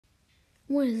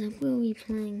What is up? We'll be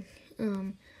playing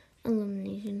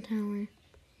Elimination Tower.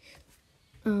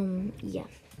 Yeah.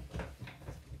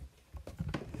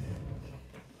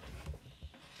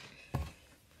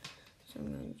 So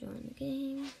I'm gonna join the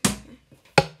game.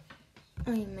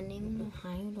 Oh yeah, my name is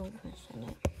Ohio, don't question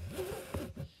it.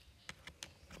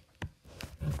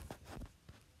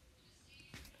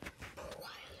 Why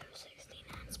are there 16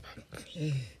 aspects?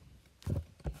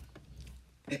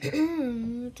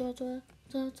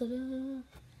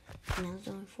 Now it's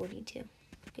only 42.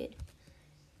 Good.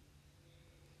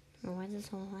 Oh, why is it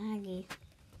so laggy?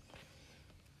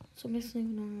 So basically,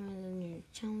 you don't run your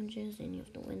challenges and you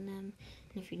have to win them.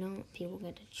 And if you don't, people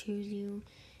get to choose you.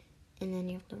 And then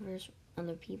you have to verse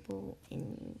other people,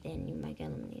 and then you might get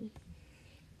eliminated.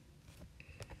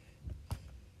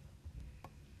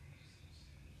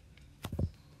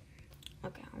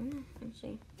 Okay, I don't know. Let's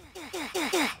see.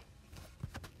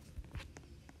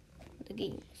 The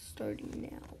game is starting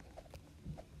now.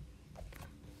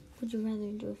 Would you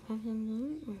rather do a 5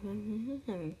 times or 5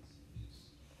 times?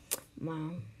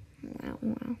 Wow.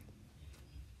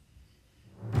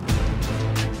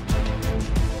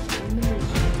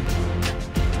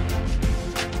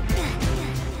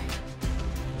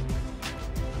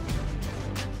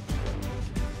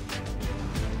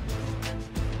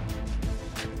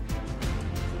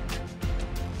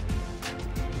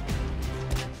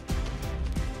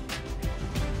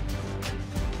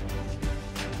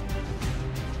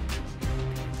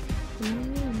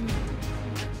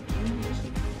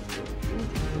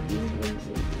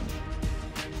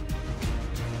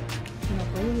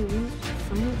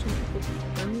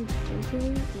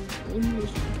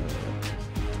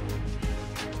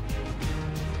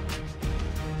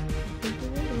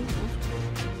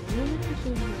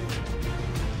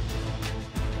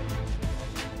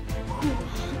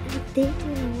 I think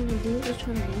what I want to do is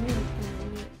try to win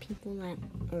people that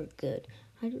are good.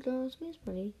 $100 space,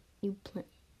 buddy. You play.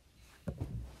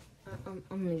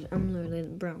 I'm losing. I'm literally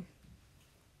bro.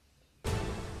 I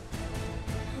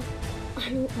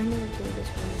know I played this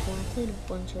one before. I played a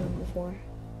bunch of them before.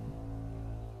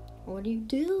 What do you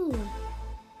do?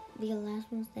 The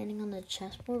last one standing on the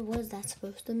chessboard. What is that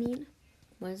supposed to mean?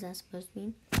 What is that supposed to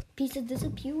mean? Pieces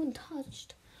disappear when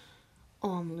touched.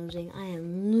 Oh, I'm losing. I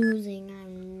am losing.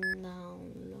 No.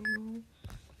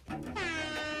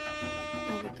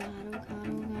 Oh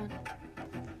god.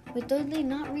 Wait, don't they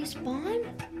not respawn?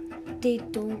 They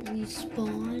don't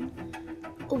respawn?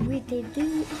 Oh wait, they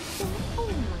do. Oh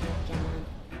my god.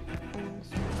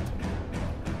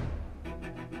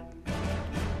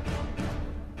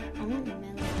 I want the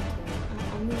melee too.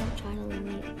 I'm gonna try to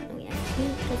eliminate. Oh yeah,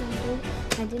 because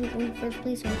I didn't win first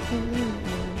place, so I can't win.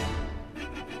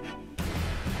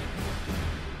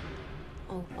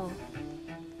 Oh.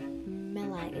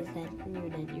 Melee is dead.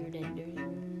 You're dead. There's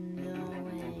no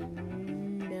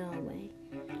way.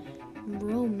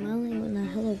 Bro, Melee with a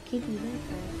Hello Kitty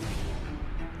backpack.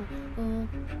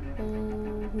 Who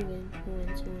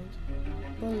wins?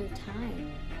 Bro, they're tied.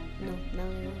 No,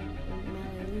 Melee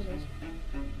loses.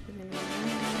 You're gonna win.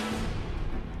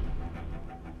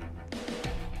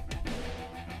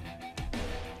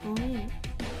 Oh wait.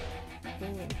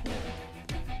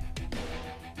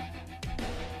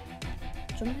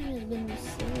 Somebody has been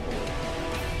disabled.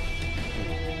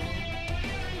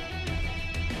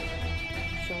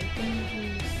 Something has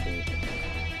been disabled.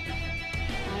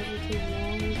 As you take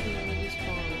longer to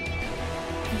respawn.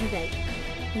 You guys,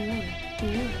 who won?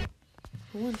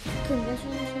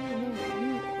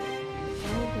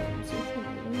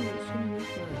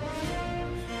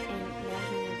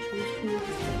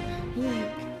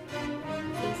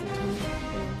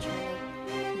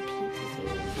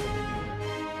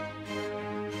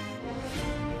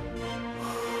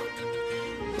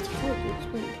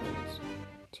 Congratulations,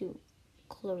 to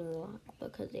close the lock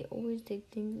because they always take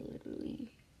things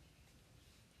literally.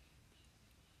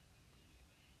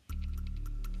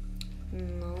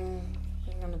 No,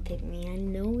 they're gonna pick me. I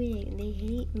know it. They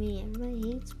hate me. Everybody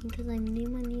hates me because I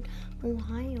name I need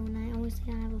Ohio and I always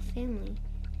say I have a family.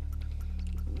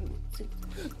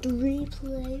 3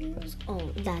 players?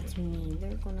 Oh, that's me.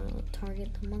 They're gonna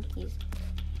target the monkeys.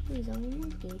 Please, I'm a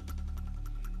monkey.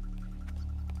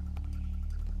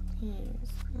 Yes,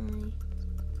 I'm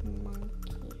a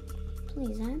monkey.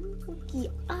 Please, I'm a monkey.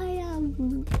 I have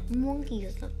monkey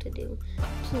stuff to do.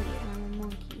 Please, I'm a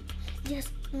monkey. Yes,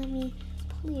 mommy.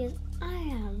 Please, I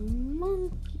have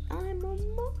monkey. I'm a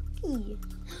monkey.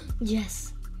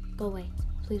 Yes. Go away.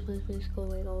 Please, go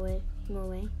away.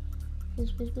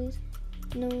 Please.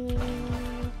 No.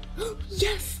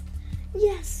 Yes,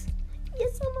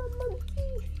 I'm a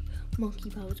monkey. Monkey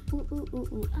pose.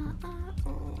 Ooh.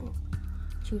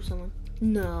 Choose someone.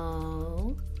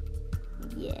 No.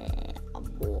 Yeah,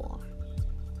 boy.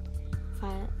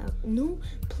 No,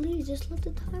 please, just let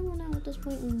the time run out at this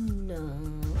point. No.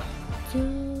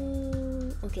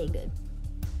 2. Okay, good.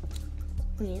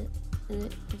 Wait, okay.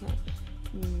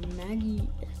 Maggie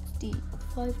XD.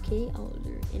 5K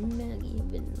Elder and Maggie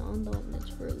have been non-dominant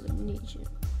for elimination.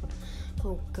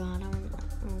 Oh god,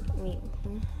 wait,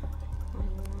 I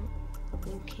want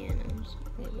new cannons.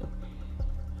 Wait.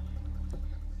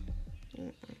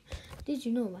 Did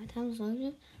you know by time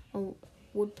selection, a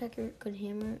woodpecker could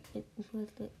hammer it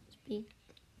with its beak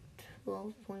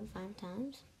 12.5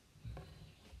 times?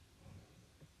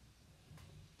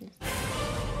 Yes.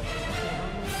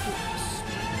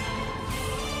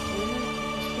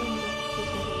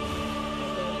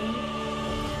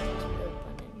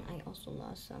 I also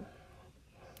lost some.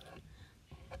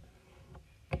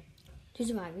 To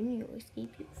survive, you need to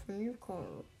escape from your car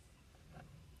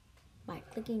by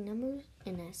clicking numbers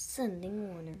in ascending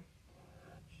order.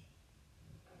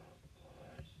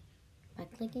 By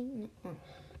clicking on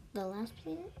the last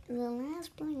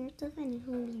player to finish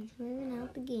will be driven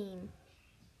out the game.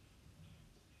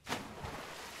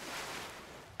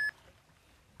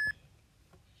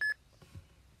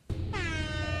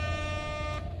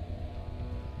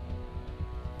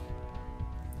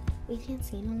 We can't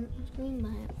see it on the screen,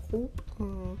 but I hope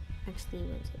actually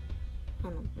wins it. I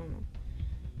don't know.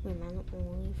 Wait, am I the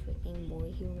only freaking boy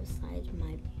here besides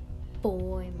my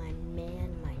boy, my man,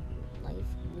 my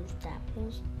life, Bruce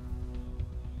Apples?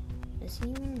 Is he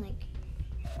even like?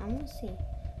 I wanna see.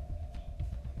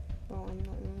 Bro, I'm the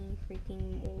only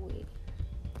freaking boy.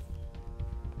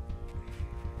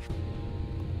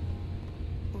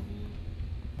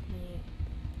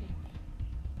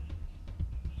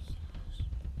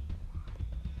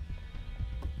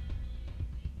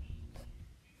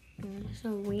 So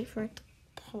wait for it to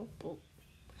pop up.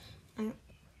 I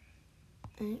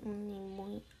only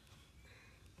want.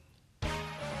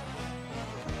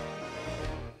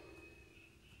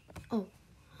 Oh.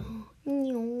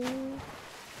 No.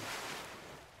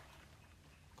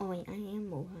 Oh wait, I am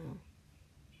mobile.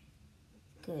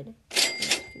 Good.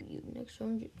 Thanks to you. Next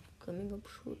round coming up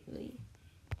shortly.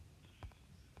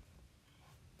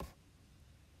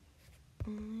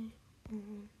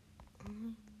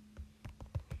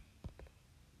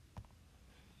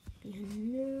 You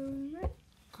know what?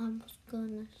 I was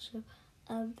gonna show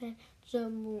a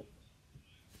vegetable.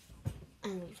 I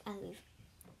leave.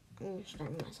 I'm gonna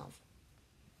start myself.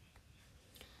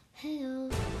 Hell.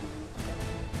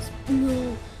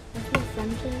 No. That's my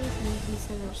friend played this and he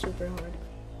said it was super hard.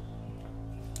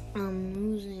 I'm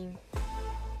losing.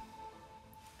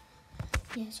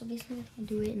 Yeah, so basically I have to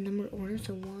do it in number order.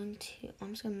 So 1, 2.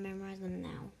 I'm just gonna memorize them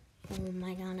now. Oh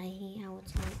my god, I hate how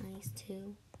it's on ice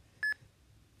too.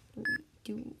 3,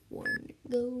 2, 1,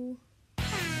 go.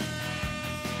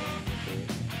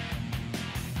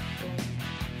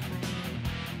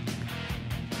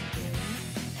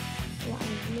 Well, I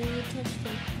really touched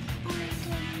it.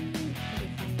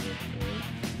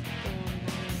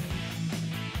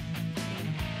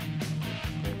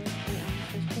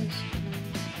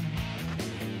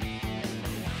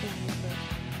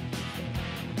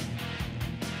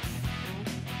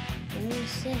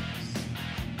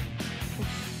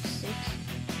 Six.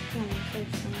 Come on,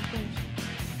 first.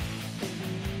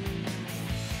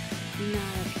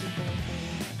 Not a people thing.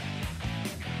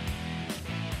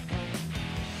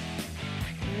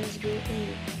 Let's go 8.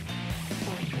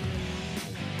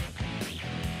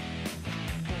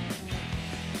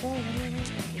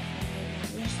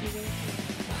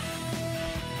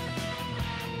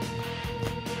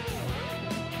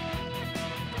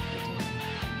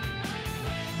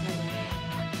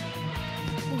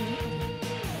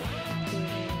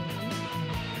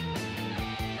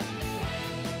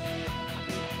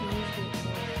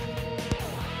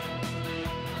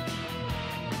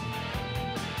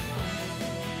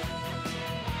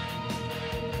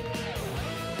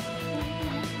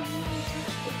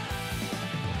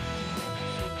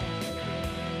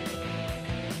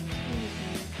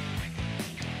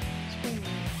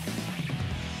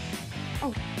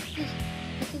 Oh, yes,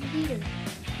 I can beat her.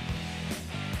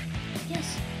 Yes,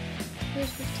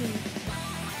 here's 15.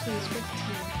 Please, 15.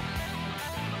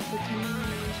 So 10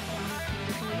 minutes,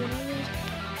 5 minutes.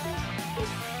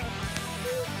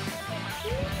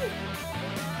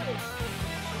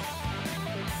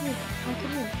 I can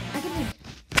win.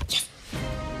 Yes!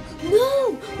 No!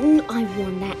 I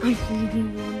won that. I really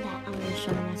won that. I'm gonna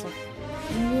show myself.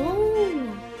 No!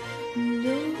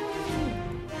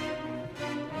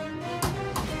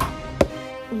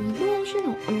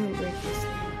 I'm gonna break this.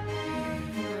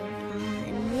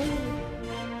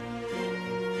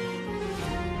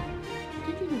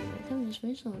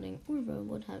 win something, or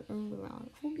would have earned around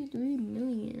 $43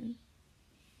 million.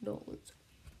 Oh,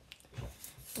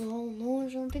 no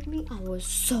one's gonna pick me. I was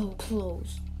so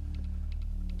close.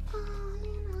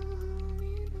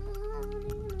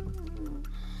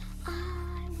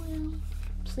 I will.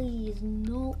 Please,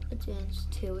 no advance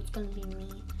two. It's gonna be me.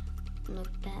 Look,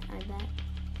 that I bet.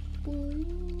 Oh,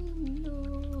 no.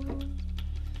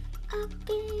 I've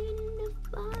been in the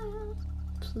fire.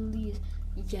 Please,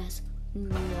 yes.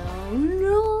 No, no,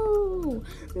 no,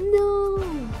 no,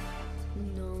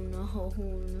 no, no,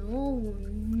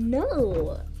 no,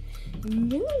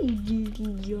 no,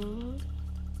 y'all.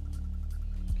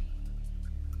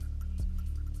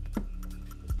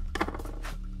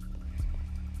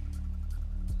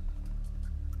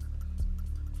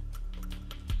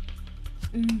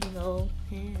 No,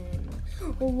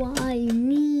 why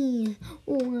me?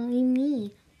 Why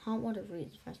me? Hot water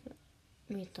freezes faster.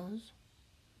 Wait, it does?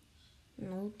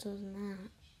 No, it does not.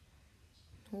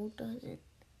 No, it doesn't.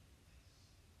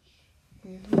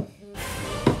 No.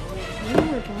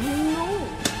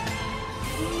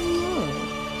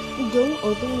 Don't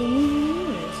open any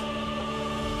mirrors.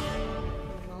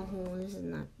 No, this is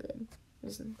not good.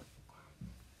 This is not.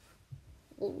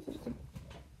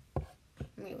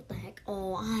 Wait, what the heck?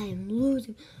 Oh, I am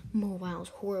losing. Mobile's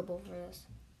horrible for this.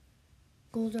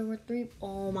 Goes over 3.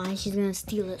 Oh my, she's gonna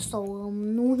steal it. So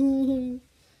annoying.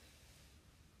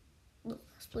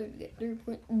 Let's play to get 3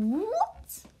 points.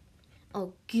 What?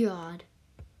 Oh god.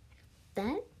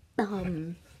 That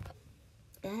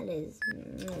is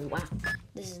wow.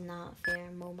 This is not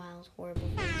fair. Mobile's horrible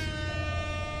for this.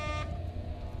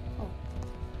 Oh,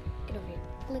 get over here.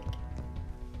 Click.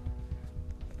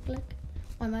 Click.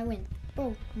 Why am I win?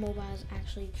 Bro, mobile's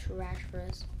actually trash for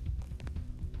us.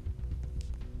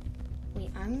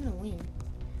 Wait, I'm gonna win.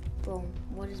 Bro,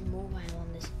 what is mobile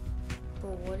on this?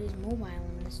 Bro, what is mobile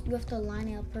on this? You have to line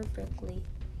it up perfectly.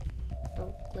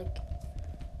 Bro, click.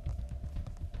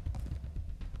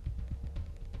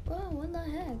 Bro, what the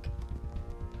heck?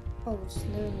 Bro, it's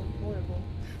literally horrible.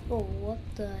 Bro, what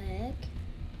the heck?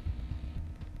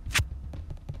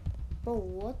 Bro,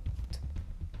 what?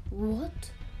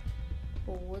 What?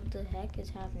 Bro, what the heck is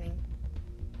happening?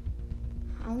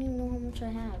 I don't even know how much I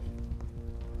have.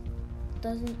 It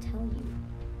doesn't tell you.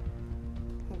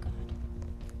 Oh god.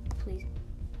 Please.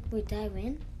 Wait, did I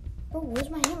win? Bro, where's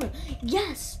my hammer?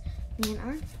 Yes!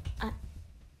 Man,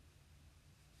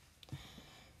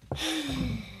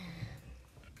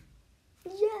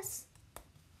 yes!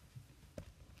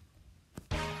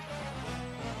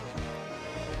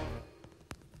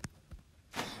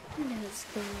 Let's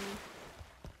go.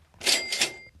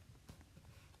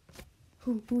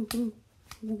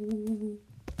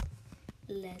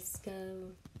 Let's go.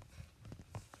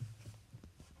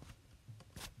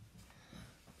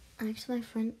 I asked my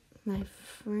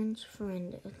friend's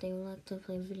friend, if they would like to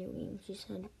play video games. She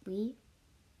said, we.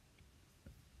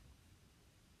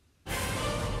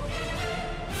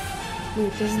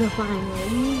 Wait, this is the final.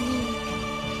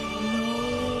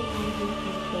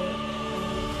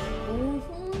 No,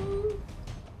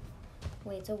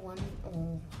 wait, it's a 1.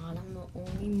 Oh god, I'm the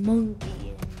only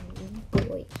monkey.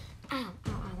 Boy. Ow,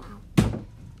 ow, ow, ow.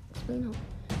 Explain how.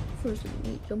 First, you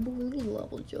need jump over the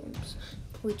level jumps.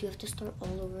 Wait, you have to start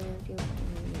all over if you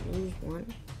lose one.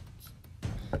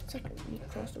 Second, you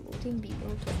cross the rotating beat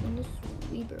while touching the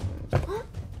sweeper. What?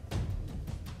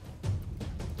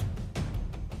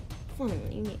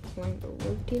 Finally, you need to climb the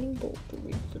rotating bolt to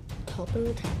reach the top of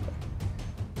the tower.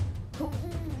 Oh,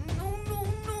 no.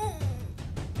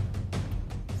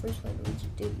 First fight to reach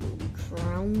it, you will be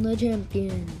crowned the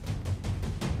champion.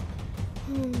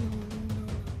 Oh, no.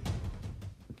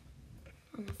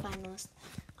 I'm the finalist.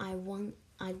 I won.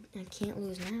 I can't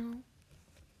lose now.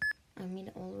 I made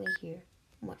it all the way here.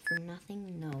 What, for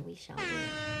nothing? No, we shall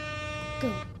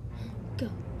win.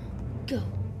 Go.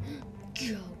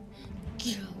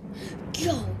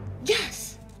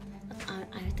 Yes!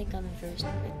 I think I'm in first.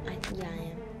 Yeah, I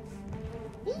am.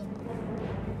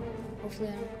 Hopefully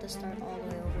I don't have to start all the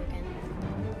way over again.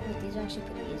 Wait, these are actually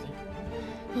pretty easy.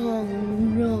 Oh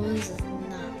no, this is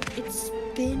not. It's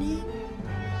spinning.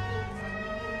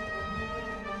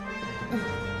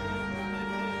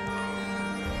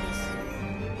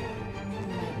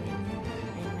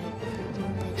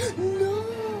 No!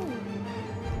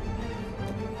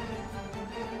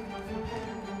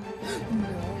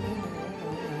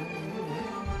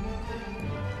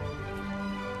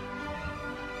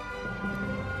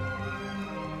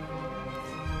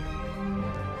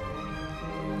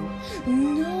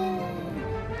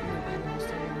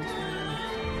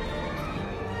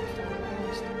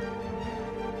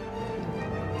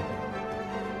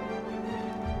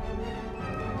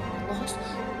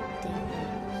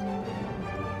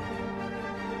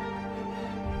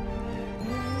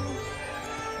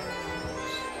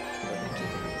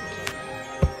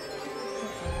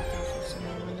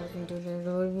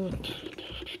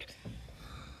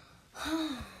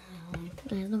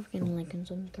 Guys, don't forget to like and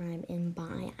subscribe, and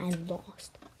bye. I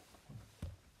lost.